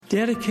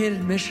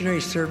Dedicated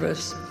missionary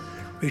service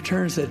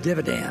returns a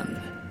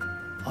dividend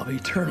of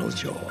eternal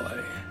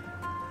joy,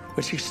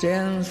 which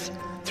extends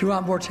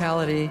throughout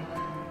mortality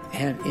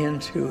and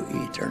into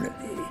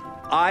eternity.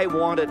 I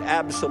want it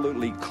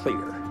absolutely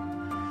clear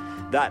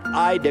that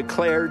I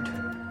declared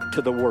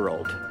to the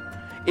world,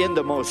 in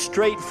the most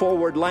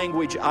straightforward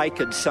language I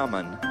could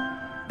summon,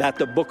 that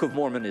the Book of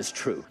Mormon is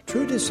true.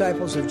 True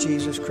disciples of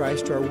Jesus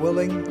Christ are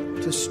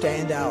willing to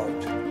stand out,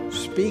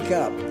 speak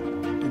up,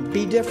 and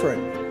be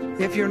different.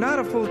 If you're not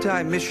a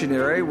full-time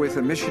missionary with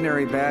a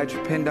missionary badge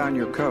pinned on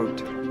your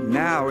coat,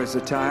 now is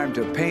the time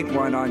to paint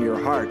one on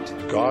your heart.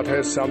 God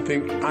has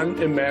something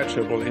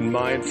unimaginable in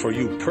mind for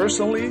you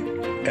personally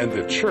and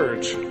the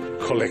church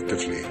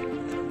collectively.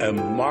 A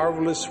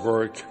marvelous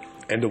work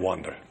and a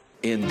wonder.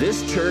 In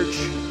this church,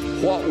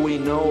 what we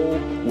know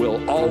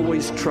will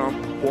always trump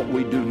what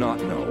we do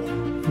not know.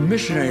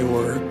 Missionary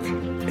work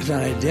is an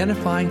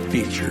identifying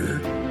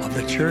feature of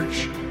the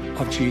Church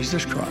of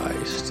Jesus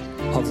Christ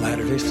of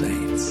Latter-day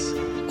Saints.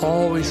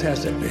 Always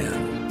has it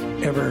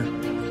been, ever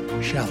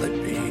shall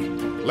it be.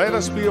 Let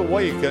us be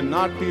awake and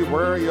not be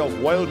weary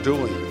of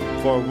well-doing,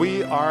 for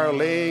we are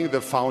laying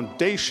the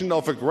foundation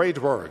of a great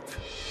work,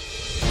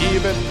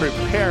 even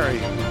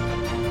preparing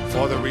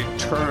for the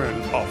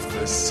return of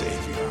the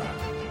Savior.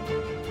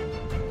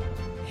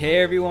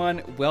 Hey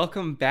everyone,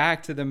 welcome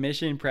back to the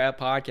Mission Prep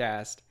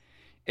Podcast.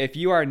 If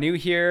you are new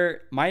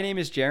here, my name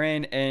is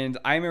Jaron and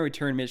I'm a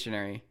return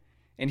missionary.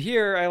 And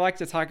here I like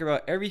to talk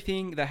about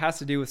everything that has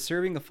to do with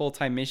serving a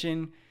full-time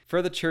mission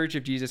for the Church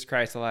of Jesus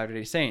Christ of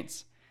Latter-day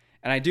Saints.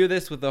 And I do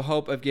this with the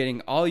hope of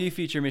getting all you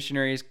future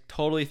missionaries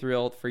totally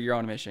thrilled for your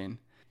own mission.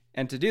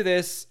 And to do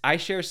this, I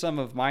share some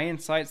of my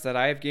insights that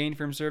I have gained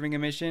from serving a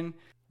mission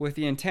with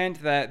the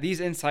intent that these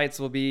insights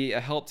will be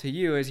a help to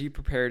you as you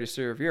prepare to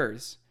serve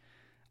yours.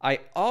 I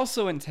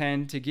also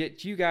intend to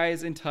get you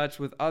guys in touch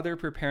with other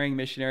preparing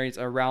missionaries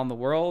around the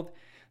world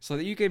so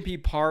that you can be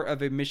part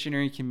of a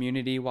missionary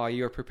community while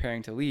you are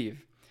preparing to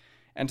leave.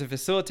 And to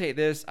facilitate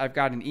this, I've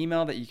got an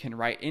email that you can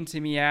write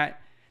into me at.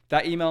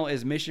 That email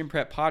is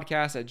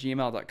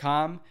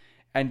missionpreppodcast@gmail.com.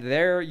 And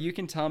there you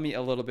can tell me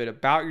a little bit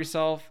about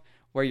yourself,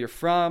 where you're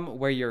from,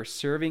 where you're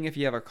serving if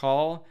you have a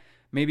call,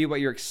 maybe what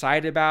you're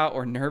excited about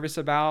or nervous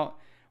about,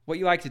 what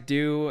you like to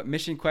do,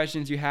 mission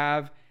questions you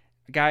have.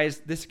 Guys,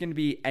 this can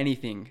be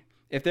anything.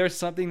 If there's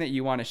something that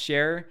you want to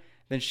share,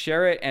 then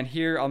share it, and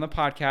here on the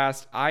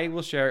podcast, I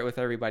will share it with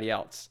everybody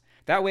else.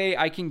 That way,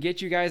 I can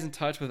get you guys in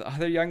touch with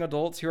other young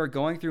adults who are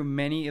going through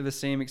many of the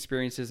same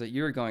experiences that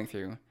you're going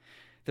through.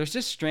 There's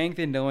just strength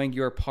in knowing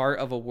you're part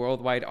of a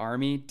worldwide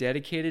army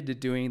dedicated to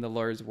doing the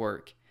Lord's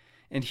work.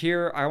 And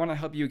here, I want to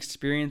help you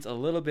experience a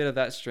little bit of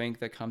that strength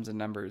that comes in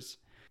numbers.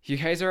 You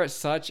guys are at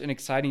such an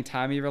exciting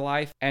time of your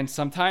life, and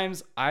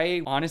sometimes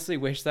I honestly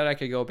wish that I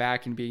could go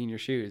back and be in your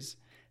shoes.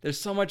 There's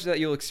so much that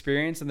you'll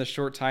experience in the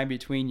short time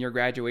between your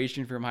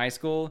graduation from high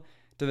school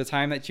to the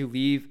time that you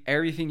leave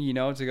everything you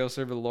know to go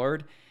serve the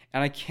Lord,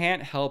 and I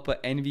can't help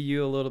but envy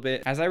you a little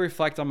bit as I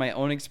reflect on my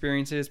own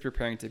experiences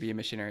preparing to be a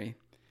missionary.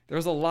 There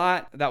was a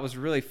lot that was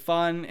really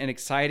fun and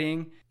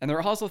exciting, and there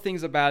were also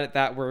things about it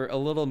that were a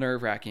little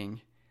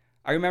nerve-wracking.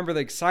 I remember the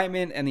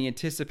excitement and the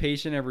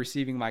anticipation of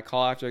receiving my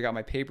call after I got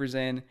my papers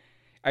in.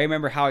 I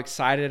remember how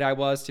excited I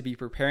was to be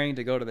preparing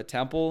to go to the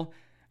temple.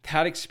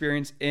 That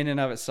experience in and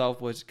of itself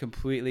was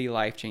completely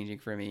life-changing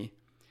for me.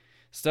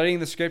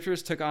 Studying the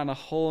scriptures took on a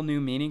whole new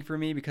meaning for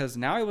me because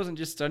now I wasn't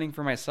just studying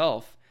for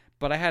myself,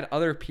 but I had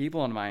other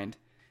people in mind.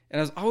 And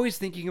I was always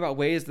thinking about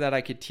ways that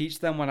I could teach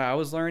them what I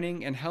was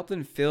learning and help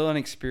them feel and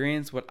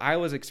experience what I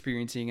was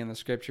experiencing in the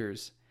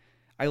scriptures.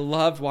 I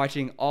loved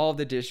watching all of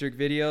the district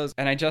videos,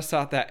 and I just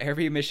thought that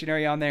every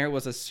missionary on there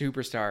was a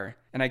superstar,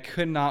 and I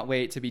could not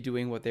wait to be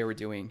doing what they were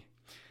doing.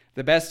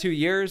 The Best 2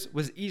 Years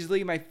was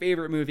easily my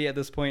favorite movie at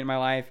this point in my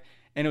life,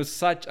 and it was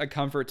such a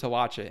comfort to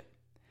watch it.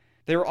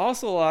 There were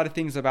also a lot of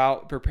things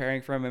about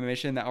preparing for a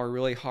mission that were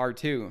really hard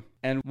too.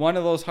 And one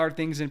of those hard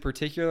things in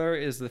particular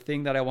is the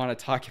thing that I want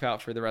to talk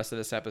about for the rest of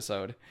this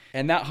episode.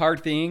 And that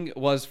hard thing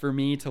was for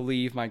me to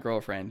leave my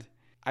girlfriend.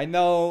 I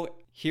know,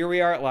 here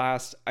we are at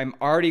last. I'm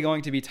already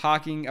going to be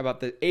talking about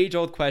the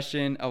age-old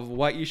question of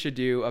what you should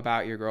do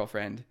about your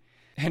girlfriend.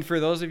 And for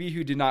those of you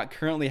who do not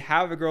currently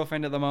have a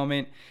girlfriend at the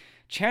moment,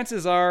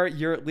 chances are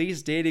you're at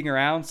least dating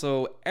around,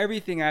 so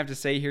everything I have to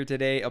say here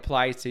today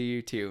applies to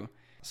you too.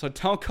 So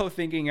don't go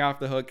thinking you're off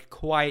the hook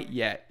quite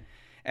yet.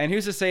 And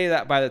who's to say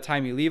that by the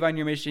time you leave on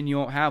your mission, you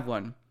won't have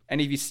one?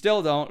 And if you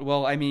still don't,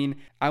 well, I mean,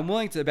 I'm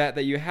willing to bet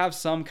that you have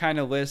some kind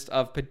of list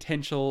of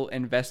potential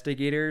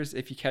investigators,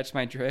 if you catch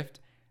my drift.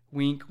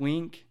 Wink,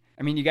 wink.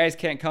 I mean, you guys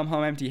can't come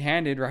home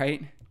empty-handed,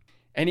 right?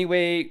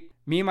 Anyway,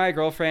 me and my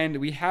girlfriend,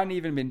 we hadn't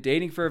even been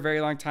dating for a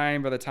very long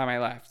time by the time I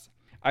left.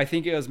 I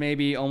think it was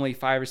maybe only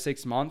 5 or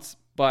 6 months,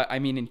 but I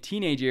mean, in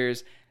teenage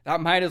years,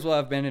 that might as well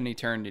have been an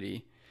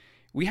eternity.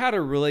 We had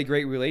a really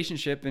great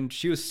relationship, and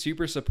she was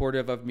super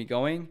supportive of me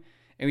going,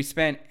 and we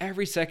spent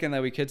every second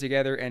that we could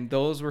together, and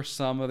those were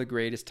some of the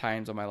greatest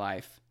times of my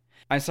life.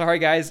 I'm sorry,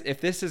 guys,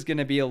 if this is going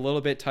to be a little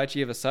bit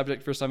touchy of a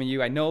subject for some of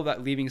you. I know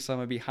that leaving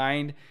someone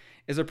behind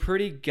is a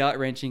pretty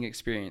gut-wrenching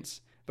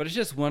experience, but it's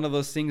just one of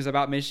those things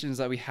about missions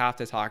that we have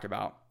to talk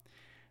about.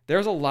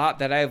 There's a lot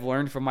that I've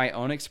learned from my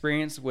own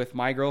experience with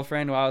my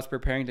girlfriend while I was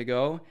preparing to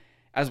go,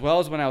 as well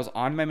as when I was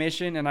on my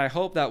mission, and I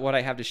hope that what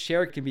I have to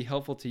share can be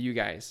helpful to you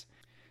guys.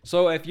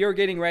 So if you're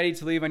getting ready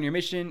to leave on your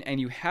mission and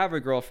you have a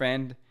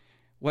girlfriend,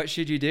 what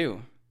should you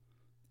do?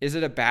 Is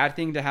it a bad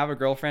thing to have a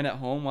girlfriend at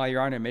home while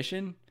you're on a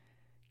mission?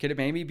 Could it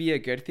maybe be a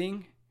good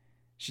thing?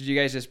 Should you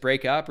guys just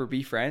break up or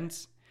be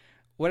friends?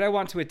 What I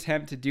want to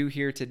attempt to do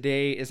here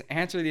today is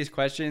answer these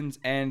questions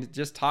and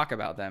just talk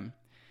about them.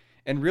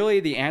 And really,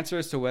 the answer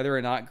as to whether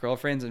or not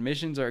girlfriends and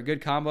missions are a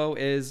good combo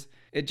is,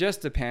 it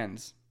just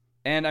depends.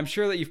 And I'm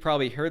sure that you've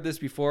probably heard this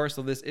before,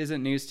 so this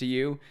isn't news to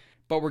you,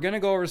 but we're going to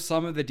go over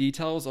some of the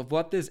details of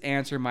what this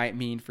answer might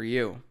mean for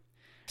you.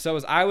 So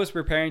as I was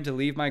preparing to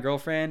leave my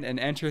girlfriend and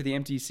enter the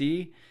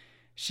MTC,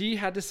 she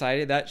had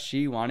decided that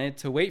she wanted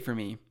to wait for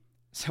me.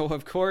 So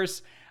of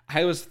course,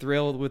 I was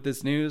thrilled with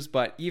this news,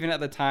 but even at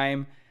the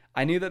time,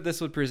 I knew that this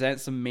would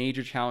present some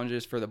major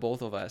challenges for the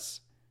both of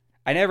us.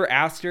 I never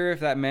asked her if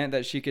that meant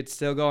that she could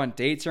still go on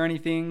dates or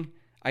anything.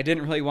 I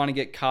didn't really want to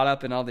get caught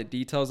up in all the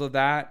details of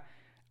that.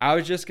 I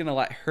was just going to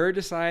let her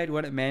decide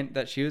what it meant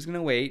that she was going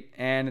to wait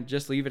and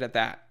just leave it at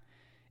that.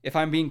 If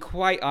I'm being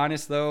quite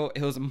honest though,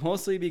 it was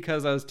mostly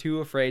because I was too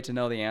afraid to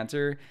know the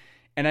answer,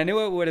 and I knew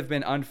it would have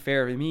been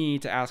unfair of me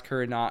to ask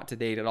her not to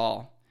date at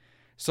all.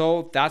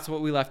 So that's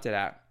what we left it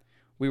at.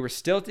 We were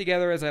still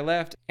together as I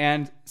left,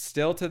 and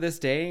still to this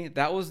day,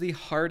 that was the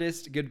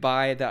hardest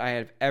goodbye that I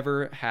have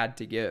ever had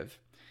to give.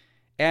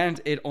 And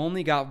it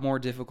only got more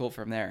difficult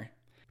from there.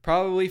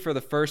 Probably for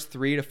the first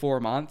 3 to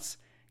 4 months,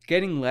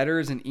 getting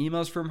letters and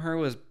emails from her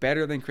was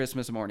better than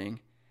Christmas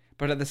morning.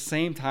 But at the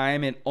same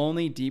time, it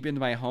only deepened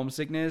my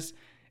homesickness,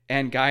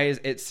 and guys,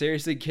 it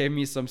seriously gave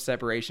me some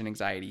separation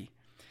anxiety.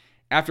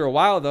 After a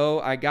while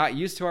though, I got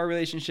used to our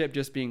relationship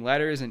just being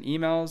letters and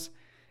emails,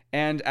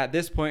 and at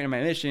this point in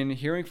my mission,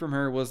 hearing from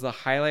her was the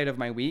highlight of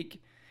my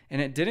week,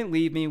 and it didn't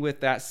leave me with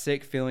that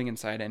sick feeling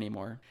inside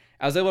anymore.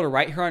 I was able to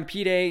write her on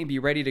P-Day and be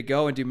ready to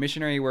go and do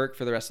missionary work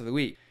for the rest of the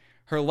week.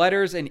 Her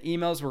letters and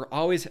emails were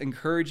always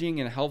encouraging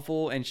and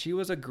helpful, and she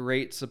was a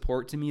great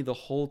support to me the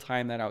whole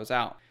time that I was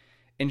out.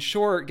 In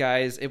short,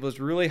 guys, it was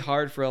really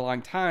hard for a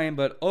long time,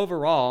 but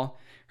overall,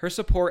 her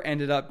support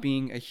ended up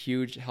being a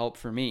huge help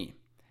for me.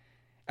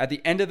 At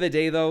the end of the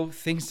day, though,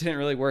 things didn't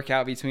really work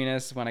out between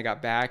us when I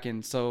got back,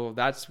 and so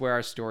that's where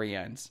our story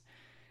ends.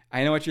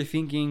 I know what you're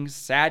thinking,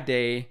 sad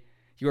day.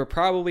 You were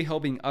probably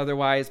hoping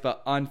otherwise,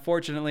 but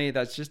unfortunately,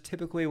 that's just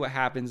typically what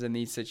happens in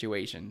these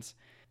situations.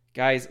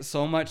 Guys,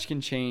 so much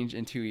can change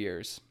in 2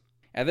 years.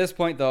 At this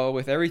point, though,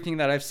 with everything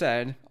that I've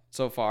said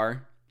so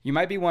far, you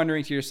might be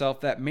wondering to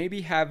yourself that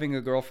maybe having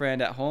a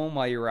girlfriend at home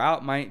while you were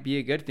out might be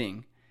a good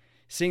thing,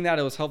 seeing that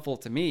it was helpful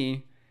to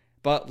me.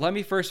 But let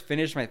me first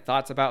finish my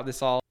thoughts about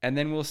this all, and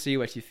then we'll see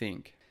what you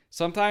think.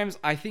 Sometimes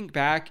I think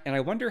back and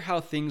I wonder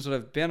how things would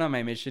have been on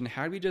my mission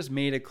had we just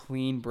made a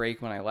clean break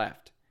when I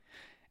left.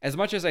 As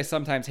much as I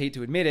sometimes hate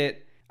to admit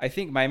it, I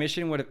think my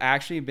mission would have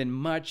actually been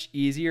much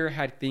easier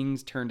had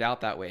things turned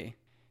out that way.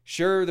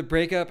 Sure, the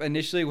breakup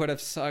initially would have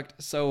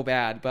sucked so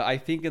bad, but I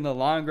think in the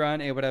long run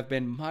it would have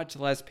been much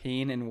less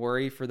pain and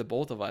worry for the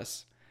both of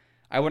us.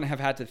 I wouldn't have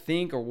had to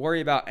think or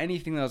worry about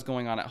anything that was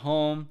going on at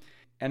home,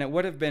 and it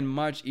would have been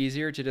much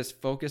easier to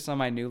just focus on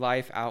my new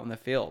life out in the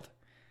field.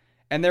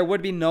 And there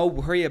would be no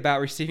worry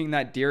about receiving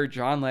that Dear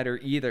John letter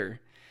either.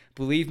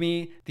 Believe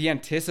me, the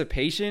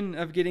anticipation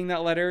of getting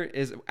that letter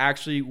is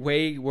actually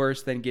way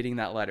worse than getting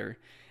that letter.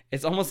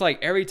 It's almost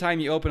like every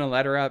time you open a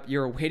letter up,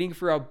 you're waiting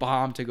for a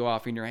bomb to go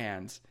off in your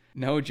hands.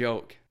 No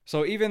joke.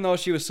 So even though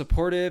she was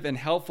supportive and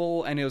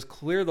helpful, and it was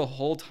clear the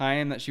whole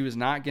time that she was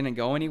not going to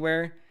go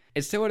anywhere,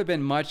 it still would have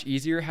been much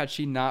easier had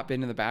she not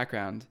been in the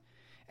background.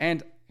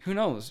 And who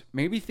knows,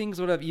 maybe things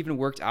would have even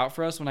worked out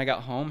for us when I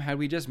got home had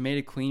we just made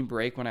a clean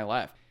break when I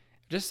left.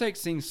 Just like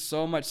seems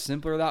so much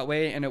simpler that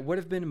way, and it would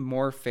have been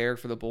more fair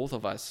for the both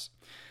of us.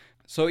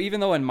 So even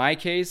though in my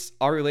case,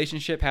 our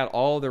relationship had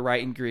all the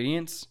right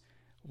ingredients,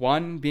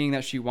 one being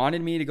that she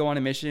wanted me to go on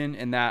a mission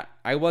and that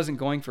I wasn't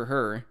going for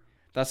her,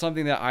 that's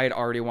something that I had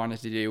already wanted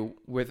to do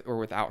with or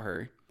without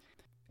her.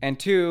 And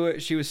two,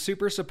 she was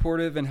super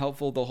supportive and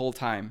helpful the whole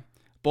time.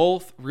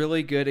 Both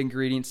really good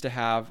ingredients to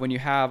have when you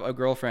have a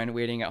girlfriend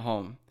waiting at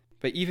home.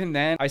 But even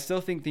then, I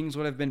still think things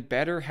would have been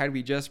better had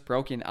we just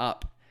broken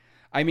up.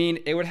 I mean,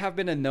 it would have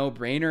been a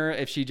no-brainer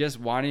if she just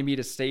wanted me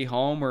to stay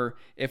home, or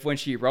if when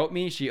she wrote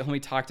me, she only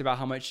talked about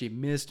how much she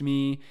missed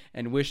me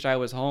and wished I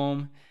was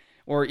home.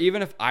 Or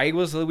even if I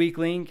was the weak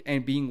link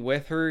and being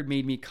with her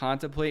made me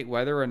contemplate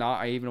whether or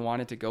not I even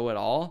wanted to go at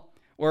all.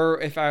 Or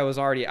if I was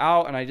already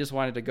out and I just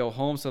wanted to go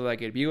home so that I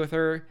could be with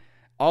her.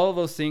 All of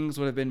those things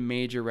would have been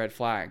major red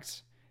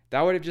flags.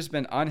 That would have just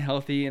been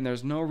unhealthy, and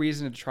there's no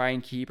reason to try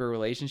and keep a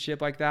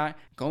relationship like that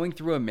going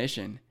through a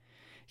mission.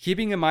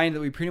 Keeping in mind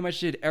that we pretty much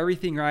did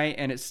everything right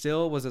and it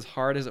still was as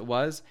hard as it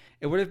was,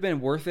 it would have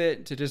been worth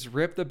it to just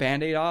rip the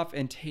band-aid off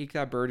and take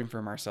that burden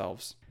from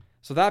ourselves.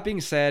 So that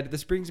being said,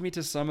 this brings me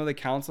to some of the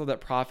counsel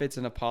that prophets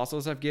and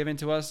apostles have given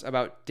to us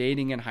about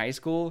dating in high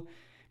school,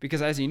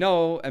 because as you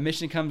know, a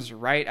mission comes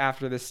right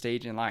after this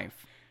stage in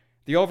life.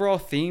 The overall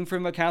theme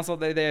from the counsel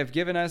that they have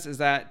given us is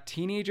that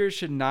teenagers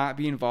should not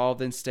be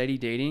involved in steady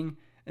dating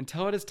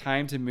until it is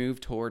time to move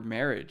toward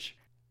marriage.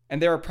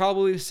 And there are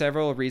probably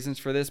several reasons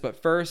for this,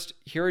 but first,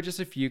 here are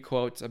just a few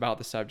quotes about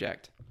the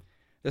subject.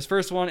 This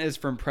first one is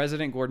from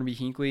President Gordon B.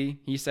 Hinckley.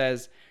 He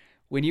says,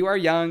 "When you are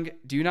young,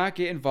 do not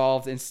get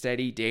involved in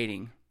steady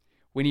dating.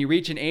 When you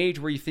reach an age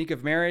where you think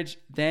of marriage,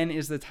 then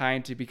is the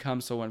time to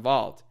become so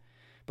involved.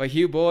 But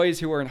you boys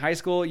who are in high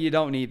school, you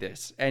don't need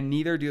this, and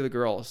neither do the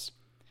girls."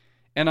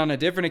 And on a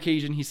different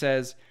occasion, he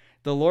says,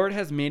 "The Lord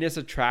has made us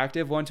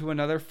attractive one to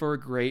another for a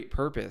great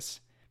purpose.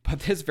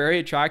 But this very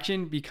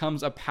attraction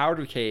becomes a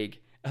powder keg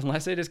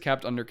unless it is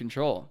kept under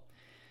control.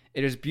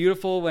 It is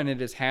beautiful when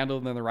it is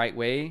handled in the right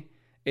way.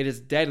 It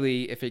is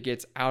deadly if it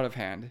gets out of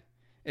hand.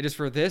 It is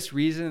for this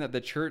reason that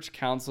the church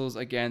counsels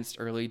against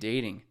early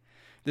dating.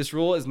 This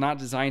rule is not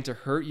designed to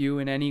hurt you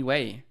in any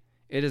way.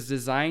 It is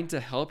designed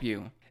to help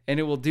you, and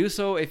it will do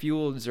so if you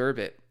will observe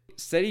it.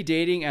 Steady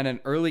dating at an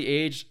early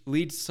age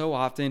leads so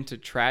often to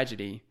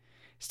tragedy.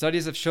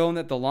 Studies have shown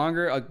that the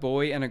longer a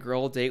boy and a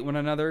girl date one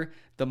another,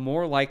 the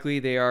more likely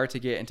they are to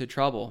get into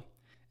trouble.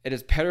 It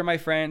is better, my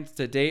friends,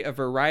 to date a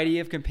variety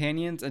of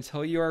companions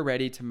until you are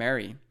ready to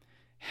marry.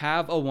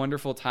 Have a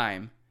wonderful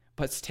time,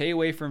 but stay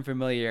away from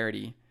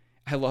familiarity."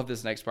 I love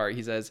this next part.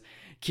 He says,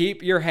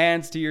 "Keep your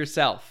hands to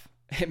yourself.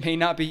 It may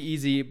not be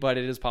easy, but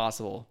it is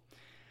possible."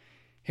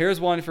 Here's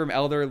one from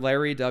Elder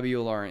Larry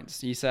W.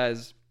 Lawrence. He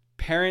says,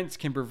 "Parents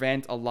can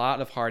prevent a lot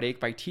of heartache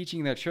by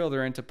teaching their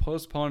children to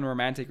postpone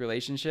romantic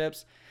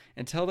relationships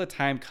until the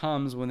time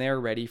comes when they are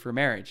ready for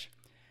marriage.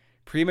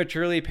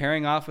 Prematurely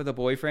pairing off with a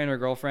boyfriend or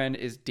girlfriend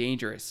is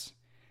dangerous.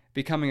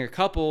 Becoming a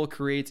couple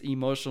creates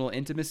emotional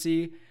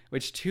intimacy,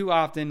 which too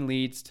often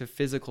leads to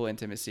physical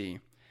intimacy.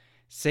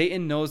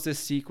 Satan knows this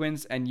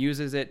sequence and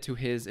uses it to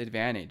his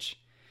advantage.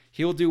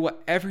 He will do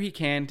whatever he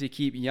can to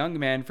keep young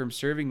men from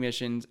serving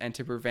missions and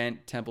to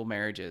prevent temple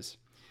marriages."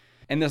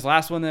 And this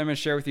last one that I'm going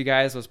to share with you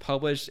guys was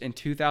published in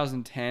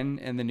 2010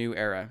 in the New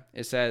Era.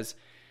 It says,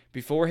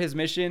 "Before his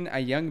mission, a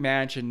young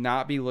man should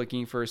not be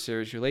looking for a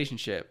serious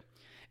relationship.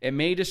 It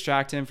may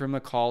distract him from the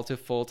call to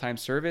full-time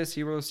service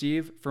he will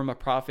receive from a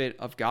prophet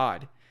of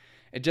God.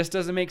 It just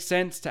doesn't make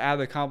sense to add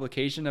the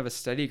complication of a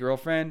steady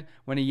girlfriend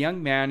when a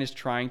young man is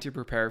trying to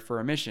prepare for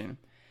a mission,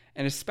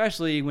 and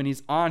especially when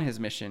he's on his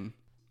mission.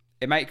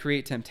 It might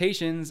create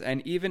temptations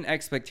and even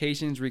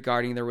expectations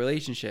regarding the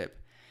relationship.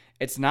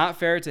 It's not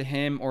fair to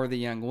him or the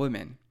young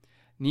woman.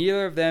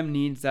 Neither of them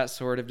needs that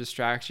sort of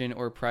distraction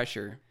or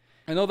pressure."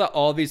 I know that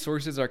all these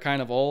sources are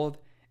kind of old,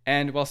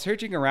 and while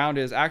searching around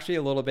it is actually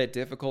a little bit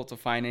difficult to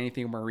find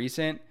anything more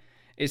recent,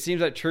 it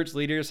seems that church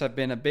leaders have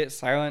been a bit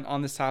silent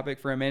on this topic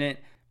for a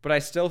minute, but I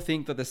still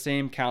think that the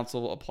same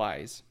counsel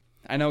applies.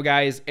 I know,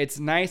 guys, it's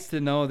nice to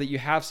know that you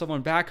have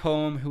someone back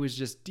home who is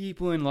just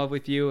deeply in love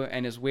with you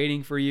and is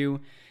waiting for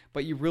you,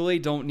 but you really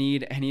don't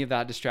need any of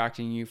that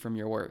distracting you from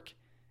your work.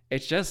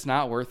 It's just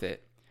not worth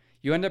it.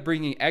 You end up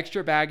bringing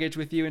extra baggage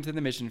with you into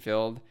the mission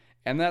field,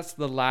 and that's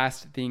the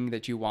last thing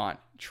that you want.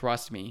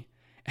 Trust me.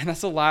 And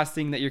that's the last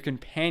thing that your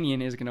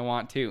companion is going to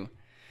want too.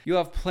 You'll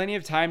have plenty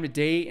of time to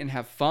date and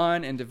have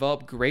fun and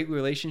develop great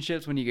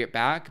relationships when you get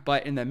back,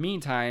 but in the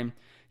meantime,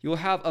 you'll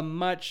have a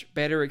much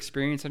better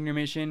experience on your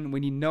mission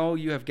when you know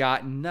you have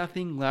got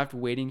nothing left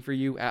waiting for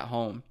you at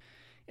home.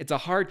 It's a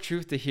hard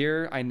truth to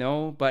hear, I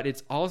know, but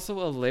it's also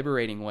a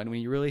liberating one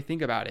when you really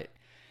think about it.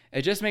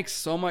 It just makes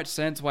so much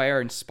sense why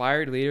our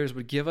inspired leaders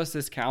would give us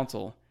this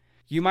counsel.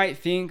 You might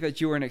think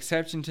that you are an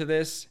exception to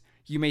this.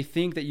 You may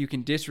think that you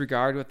can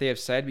disregard what they have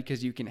said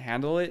because you can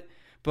handle it,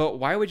 but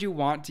why would you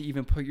want to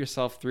even put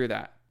yourself through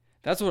that?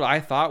 That's what I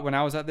thought when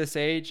I was at this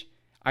age.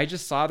 I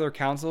just saw their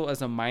counsel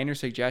as a minor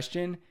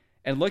suggestion,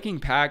 and looking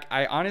back,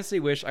 I honestly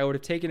wish I would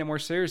have taken it more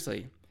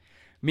seriously.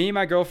 Me and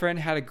my girlfriend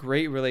had a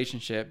great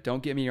relationship,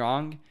 don't get me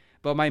wrong,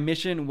 but my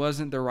mission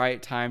wasn't the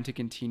right time to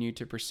continue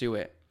to pursue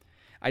it.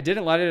 I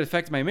didn't let it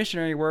affect my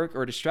missionary work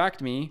or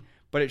distract me,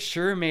 but it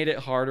sure made it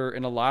harder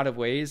in a lot of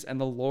ways, and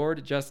the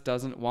Lord just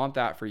doesn't want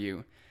that for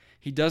you.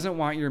 He doesn't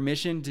want your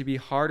mission to be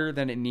harder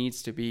than it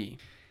needs to be.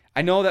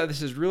 I know that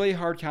this is really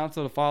hard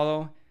counsel to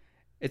follow.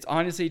 It's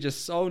honestly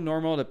just so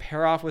normal to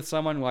pair off with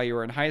someone while you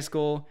were in high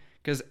school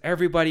because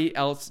everybody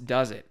else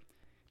does it.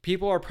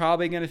 People are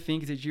probably going to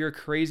think that you're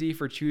crazy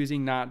for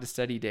choosing not to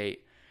steady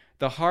date.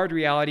 The hard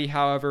reality,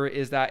 however,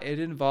 is that it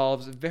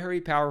involves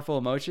very powerful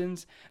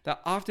emotions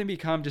that often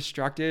become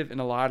destructive in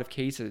a lot of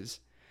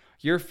cases.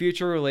 Your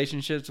future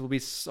relationships will be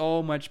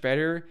so much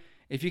better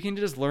if you can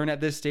just learn at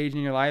this stage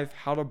in your life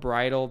how to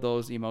bridle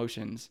those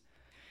emotions.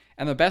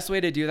 And the best way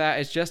to do that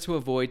is just to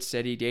avoid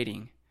steady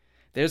dating.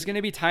 There's going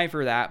to be time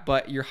for that,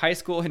 but your high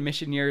school and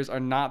mission years are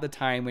not the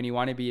time when you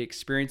want to be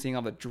experiencing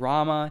all the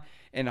drama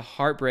and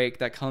heartbreak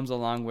that comes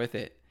along with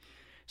it.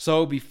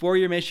 So before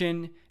your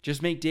mission,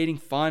 just make dating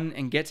fun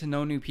and get to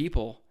know new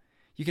people.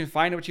 You can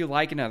find what you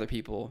like in other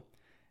people.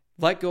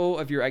 Let go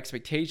of your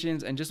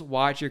expectations and just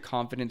watch your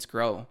confidence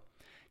grow.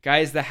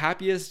 Guys, the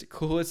happiest,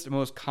 coolest,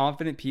 most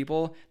confident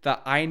people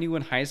that I knew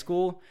in high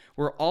school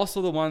were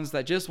also the ones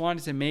that just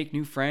wanted to make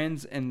new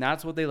friends, and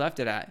that's what they left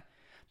it at.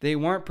 They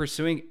weren't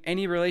pursuing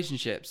any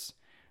relationships.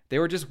 They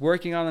were just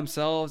working on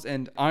themselves,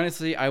 and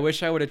honestly, I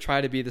wish I would have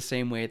tried to be the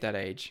same way at that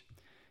age.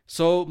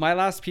 So my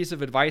last piece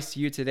of advice to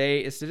you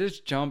today is to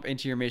just jump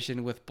into your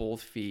mission with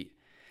both feet.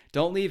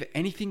 Don't leave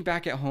anything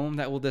back at home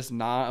that will just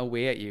gnaw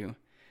away at you.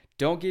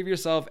 Don't give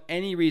yourself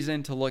any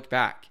reason to look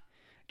back.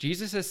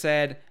 Jesus has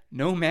said,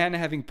 "No man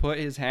having put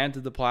his hand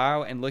to the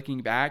plow and looking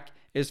back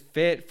is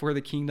fit for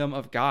the kingdom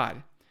of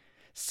God."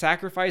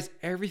 Sacrifice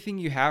everything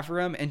you have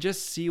for him and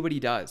just see what he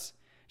does.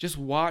 Just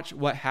watch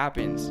what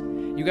happens.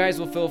 You guys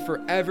will feel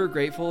forever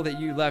grateful that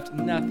you left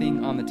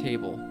nothing on the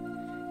table.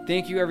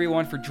 Thank you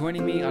everyone for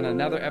joining me on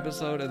another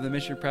episode of the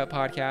Mission Prep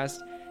Podcast.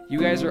 You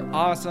guys are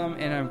awesome,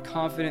 and I'm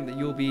confident that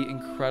you'll be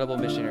incredible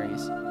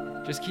missionaries.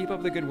 Just keep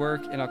up the good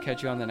work, and I'll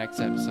catch you on the next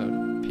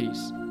episode.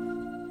 Peace.